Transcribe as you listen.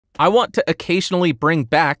I want to occasionally bring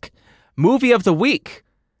back Movie of the Week.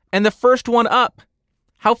 And the first one up,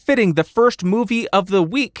 how fitting, the first movie of the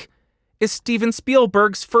week is Steven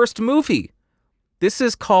Spielberg's first movie. This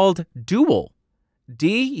is called Duel.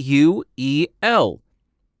 D-U-E-L.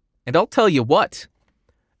 And I'll tell you what,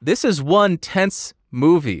 this is one tense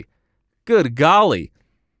movie. Good golly.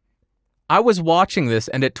 I was watching this,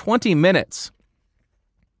 and at 20 minutes,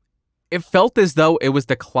 it felt as though it was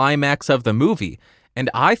the climax of the movie, and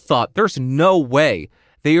I thought there's no way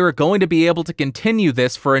they are going to be able to continue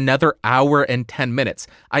this for another hour and 10 minutes.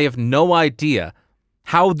 I have no idea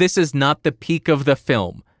how this is not the peak of the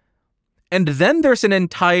film. And then there's an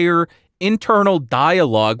entire internal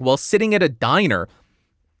dialogue while sitting at a diner.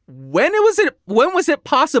 When was it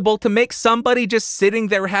possible to make somebody just sitting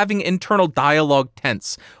there having internal dialogue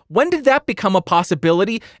tense? When did that become a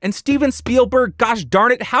possibility? And Steven Spielberg, gosh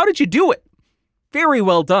darn it, how did you do it? Very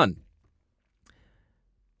well done.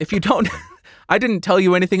 If you don't, I didn't tell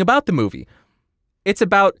you anything about the movie. It's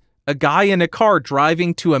about a guy in a car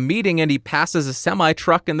driving to a meeting and he passes a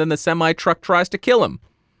semi-truck and then the semi-truck tries to kill him.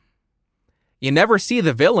 You never see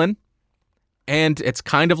the villain. And it's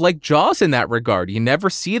kind of like Jaws in that regard. You never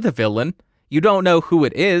see the villain. You don't know who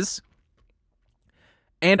it is.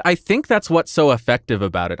 And I think that's what's so effective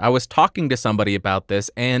about it. I was talking to somebody about this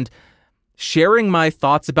and sharing my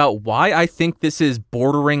thoughts about why I think this is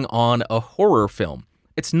bordering on a horror film.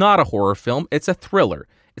 It's not a horror film. It's a thriller.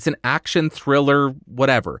 It's an action thriller,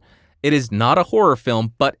 whatever. It is not a horror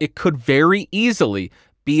film, but it could very easily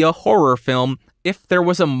be a horror film if there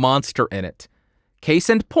was a monster in it. Case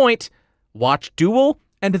in point, watch Duel,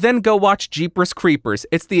 and then go watch Jeepers Creepers.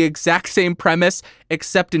 It's the exact same premise,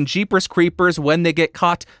 except in Jeepers Creepers, when they get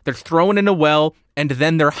caught, they're thrown in a well, and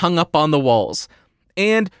then they're hung up on the walls.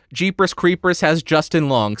 And Jeepers Creepers has Justin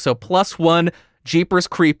Long, so +1 Jeepers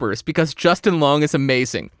Creepers, because Justin Long is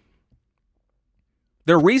amazing.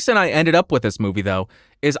 The reason I ended up with this movie, though,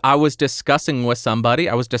 is I was discussing with somebody,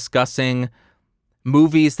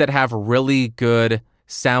 movies that have really good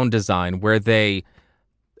sound design, where they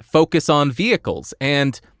focus on vehicles,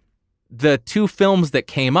 and the two films that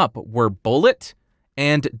came up were Bullet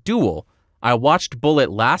and Duel. I watched Bullet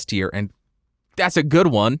last year, and that's a good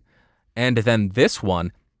one. And then this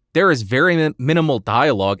one, there is very minimal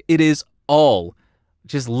dialogue. It is all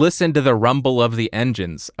just listen to the rumble of the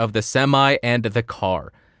engines of the semi and the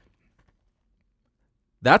car.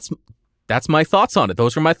 That's my thoughts on it.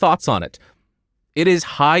 Those are my thoughts on it. It is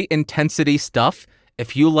high intensity stuff.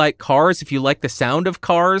 If you like cars, if you like the sound of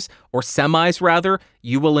cars, or semis rather,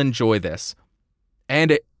 you will enjoy this.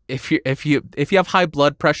 And if you have high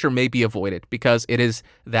blood pressure, maybe avoid it, because it is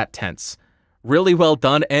that tense. Really well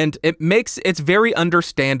done, and it's very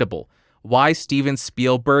understandable why Steven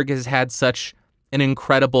Spielberg has had such an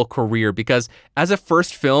incredible career, because as a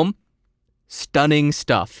first film, stunning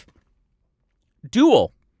stuff.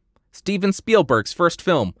 Duel, Steven Spielberg's first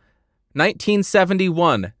film,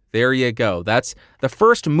 1971. There you go. That's the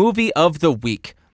first movie of the week.